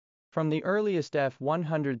From the earliest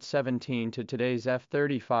F-117 to today's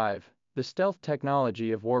F-35, the stealth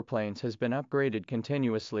technology of warplanes has been upgraded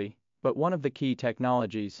continuously, but one of the key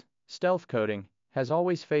technologies, stealth coating, has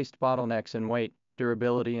always faced bottlenecks in weight,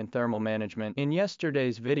 durability and thermal management. In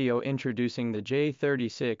yesterday's video introducing the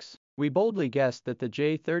J-36, we boldly guessed that the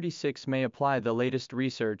J-36 may apply the latest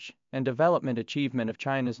research and development achievement of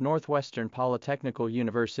China's Northwestern Polytechnical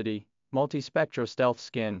University, multi-spectral stealth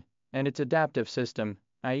skin, and its adaptive system,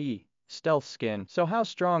 i.e., stealth skin. So how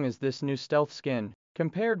strong is this new stealth skin?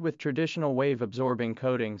 Compared with traditional wave-absorbing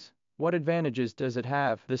coatings, what advantages does it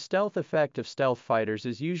have? The stealth effect of stealth fighters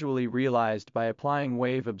is usually realized by applying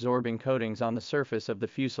wave-absorbing coatings on the surface of the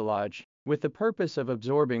fuselage, with the purpose of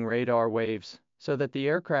absorbing radar waves, so that the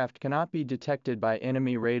aircraft cannot be detected by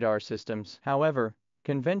enemy radar systems. However,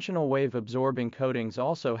 conventional wave-absorbing coatings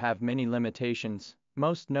also have many limitations,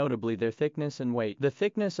 most notably their thickness and weight. The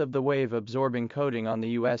thickness of the wave-absorbing coating on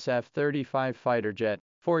the US F-35 fighter jet,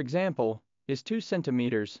 for example, is 2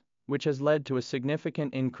 centimeters, which has led to a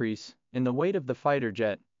significant increase in the weight of the fighter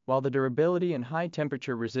jet, while the durability and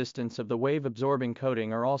high-temperature resistance of the wave-absorbing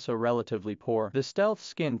coating are also relatively poor. The stealth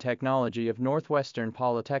skin technology of Northwestern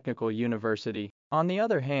Polytechnical University, on the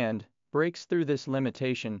other hand, breaks through this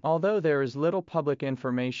limitation. Although there is little public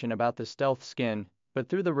information about the stealth skin, but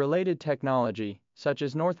through the related technology, such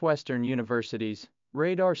as Northwestern University's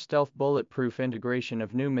radar stealth bulletproof integration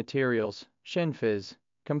of new materials, ShinFizz,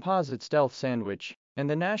 composite stealth sandwich, and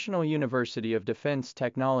the National University of Defense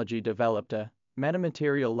Technology developed a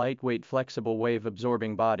metamaterial lightweight flexible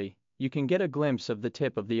wave-absorbing body, you can get a glimpse of the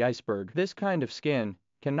tip of the iceberg. This kind of skin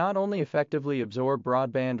can not only effectively absorb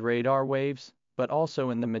broadband radar waves, but also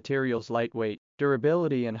in the material's lightweight,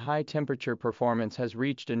 durability and high-temperature performance has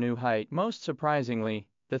reached a new height. Most surprisingly,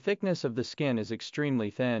 the thickness of the skin is extremely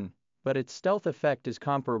thin, but its stealth effect is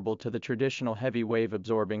comparable to the traditional heavy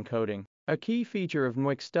wave-absorbing coating. A key feature of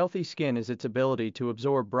NWIC's stealthy skin is its ability to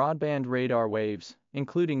absorb broadband radar waves,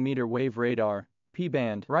 including meter wave radar,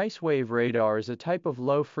 P-band. Rice wave radar is a type of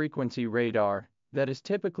low-frequency radar that is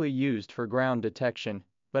typically used for ground detection,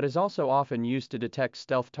 but is also often used to detect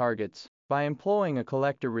stealth targets. By employing a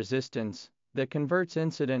collector resistance that converts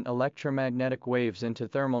incident electromagnetic waves into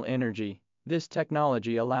thermal energy, this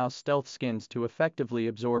technology allows stealth skins to effectively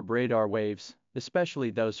absorb radar waves,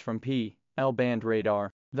 especially those from P-L-band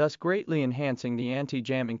radar, thus greatly enhancing the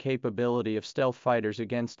anti-jamming capability of stealth fighters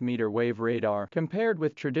against meter wave radar. Compared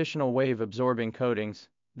with traditional wave-absorbing coatings,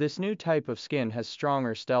 this new type of skin has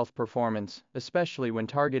stronger stealth performance, especially when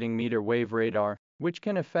targeting meter wave radar, which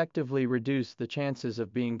can effectively reduce the chances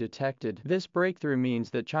of being detected. This breakthrough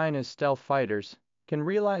means that China's stealth fighters can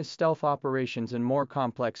realize stealth operations in more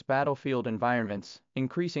complex battlefield environments,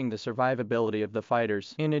 increasing the survivability of the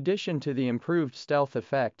fighters. In addition to the improved stealth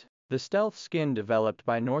effect, the stealth skin developed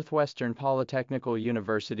by Northwestern Polytechnical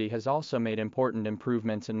University has also made important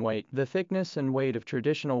improvements in weight. The thickness and weight of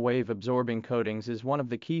traditional wave-absorbing coatings is one of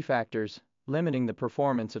the key factors limiting the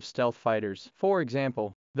performance of stealth fighters. For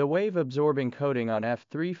example, the wave-absorbing coating on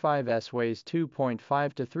F-35S weighs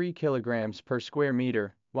 2.5 to 3 kilograms per square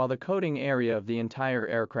meter, while the coating area of the entire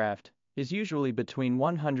aircraft is usually between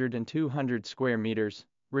 100 and 200 square meters,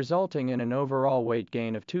 resulting in an overall weight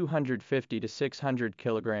gain of 250 to 600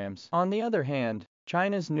 kilograms. On the other hand,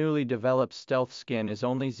 China's newly developed stealth skin is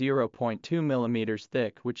only 0.2 millimeters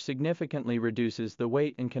thick, which significantly reduces the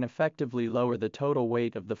weight and can effectively lower the total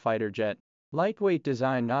weight of the fighter jet. Lightweight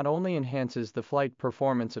design not only enhances the flight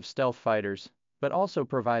performance of stealth fighters, but also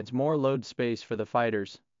provides more load space for the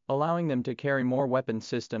fighters, allowing them to carry more weapon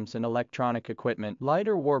systems and electronic equipment.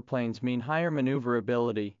 Lighter warplanes mean higher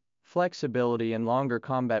maneuverability, flexibility and longer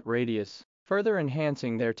combat radius, further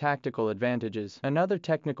enhancing their tactical advantages. Another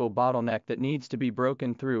technical bottleneck that needs to be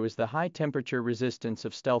broken through is the high temperature resistance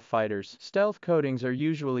of stealth fighters. Stealth coatings are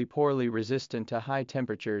usually poorly resistant to high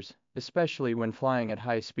temperatures, especially when flying at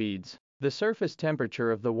high speeds. The surface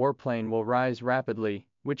temperature of the warplane will rise rapidly,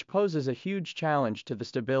 which poses a huge challenge to the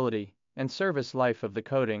stability and service life of the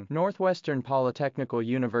coating. Northwestern Polytechnical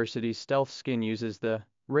University's stealth skin uses the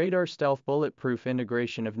radar stealth bulletproof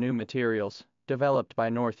integration of new materials, developed by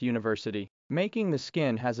North University, making the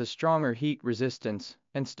skin has a stronger heat resistance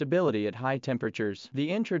and stability at high temperatures.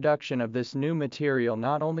 The introduction of this new material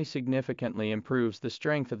not only significantly improves the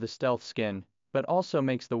strength of the stealth skin, but also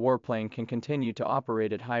makes the warplane can continue to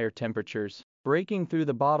operate at higher temperatures, breaking through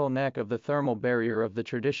the bottleneck of the thermal barrier of the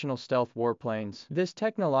traditional stealth warplanes. This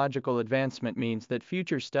technological advancement means that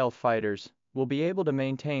future stealth fighters will be able to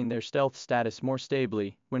maintain their stealth status more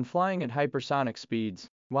stably when flying at hypersonic speeds,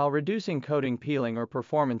 while reducing coating peeling or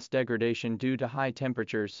performance degradation due to high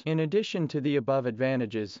temperatures. In addition to the above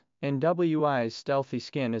advantages, NWI's stealthy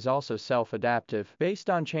skin is also self-adaptive. Based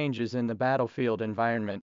on changes in the battlefield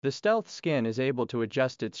environment, the stealth skin is able to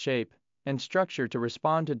adjust its shape and structure to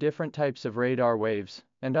respond to different types of radar waves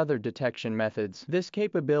and other detection methods. This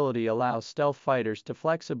capability allows stealth fighters to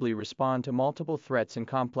flexibly respond to multiple threats in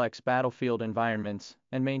complex battlefield environments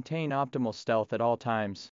and maintain optimal stealth at all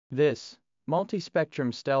times. This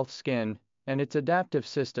multi-spectrum stealth skin and its adaptive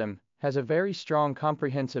system has a very strong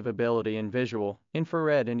comprehensive ability in visual,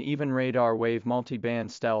 infrared and even radar wave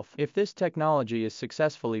multi-band stealth. If this technology is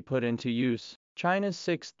successfully put into use, China's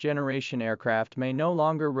sixth-generation aircraft may no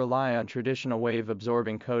longer rely on traditional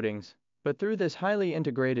wave-absorbing coatings, but through this highly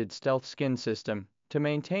integrated stealth skin system, to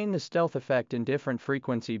maintain the stealth effect in different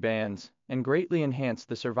frequency bands, and greatly enhance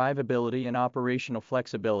the survivability and operational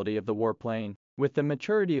flexibility of the warplane. With the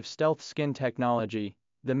maturity of stealth skin technology,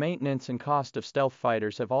 the maintenance and cost of stealth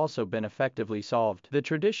fighters have also been effectively solved. The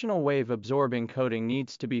traditional wave-absorbing coating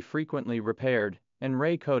needs to be frequently repaired and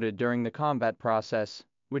re-coated during the combat process,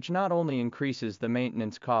 which not only increases the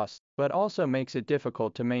maintenance costs, but also makes it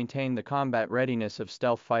difficult to maintain the combat readiness of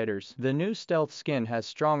stealth fighters. The new stealth skin has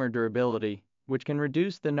stronger durability, which can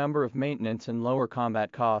reduce the number of maintenance and lower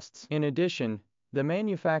combat costs. In addition, the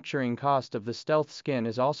manufacturing cost of the stealth skin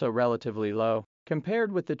is also relatively low.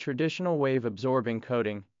 Compared with the traditional wave-absorbing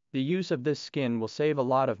coating, the use of this skin will save a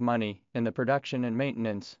lot of money in the production and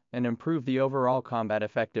maintenance, and improve the overall combat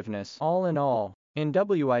effectiveness. All in all,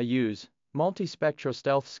 NWI's multi-spectral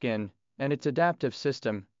stealth skin and its adaptive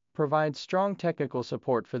system provides strong technical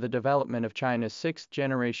support for the development of China's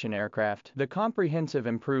sixth-generation aircraft. The comprehensive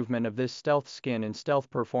improvement of this stealth skin in stealth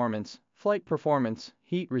performance, flight performance,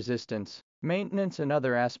 heat resistance, maintenance and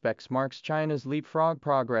other aspects marks China's leapfrog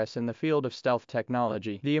progress in the field of stealth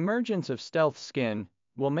technology. The emergence of stealth skin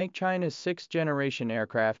will make China's sixth-generation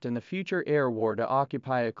aircraft in the future air war to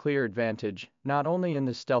occupy a clear advantage, not only in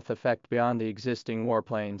the stealth effect beyond the existing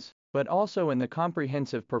warplanes, but also in the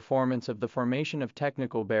comprehensive performance of the formation of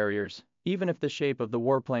technical barriers, even if the shape of the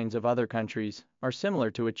warplanes of other countries are similar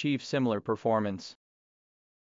to achieve similar performance.